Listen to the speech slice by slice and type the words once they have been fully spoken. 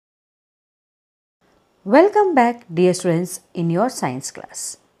Welcome back, dear students, in your science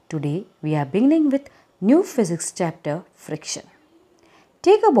class. Today we are beginning with new physics chapter, friction.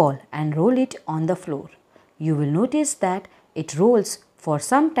 Take a ball and roll it on the floor. You will notice that it rolls for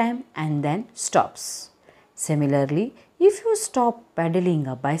some time and then stops. Similarly, if you stop pedaling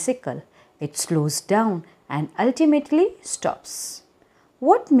a bicycle, it slows down and ultimately stops.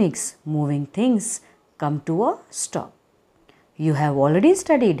 What makes moving things come to a stop? You have already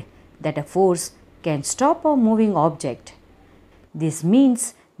studied that a force can stop a moving object. This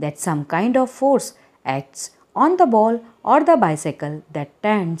means that some kind of force acts on the ball or the bicycle that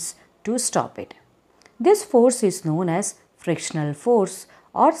tends to stop it. This force is known as frictional force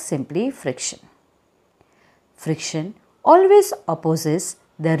or simply friction. Friction always opposes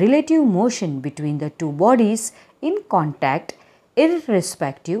the relative motion between the two bodies in contact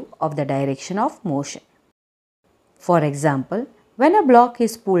irrespective of the direction of motion. For example, when a block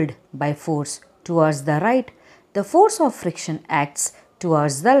is pulled by force towards the right, the force of friction acts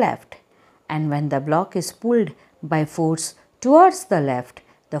towards the left, and when the block is pulled by force towards the left,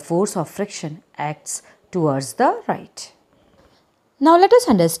 the force of friction acts towards the right. Now let us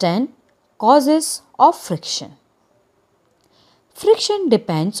understand causes of friction. Friction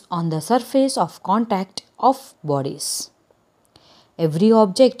depends on the surface of contact of bodies. Every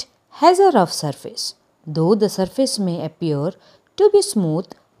object has a rough surface, though the surface may appear to be smooth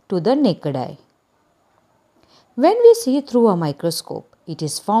to the naked eye. When we see through a microscope, it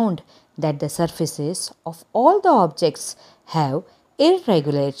is found that the surfaces of all the objects have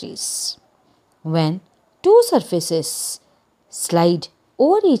irregularities. When two surfaces slide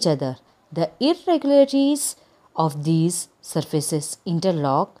over each other, the irregularities of these surfaces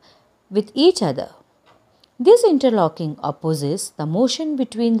interlock with each other. This interlocking opposes the motion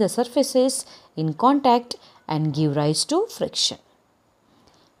between the surfaces in contact and give rise to friction.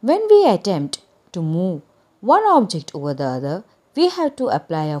 When we attempt to move one object over the other, we have to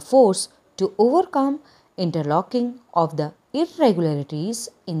apply a force to overcome interlocking of the irregularities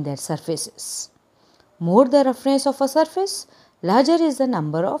in their surfaces. More the roughness of a surface, larger is the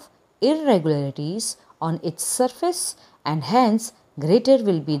number of irregularities on its surface, and hence greater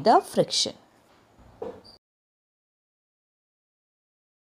will be the friction.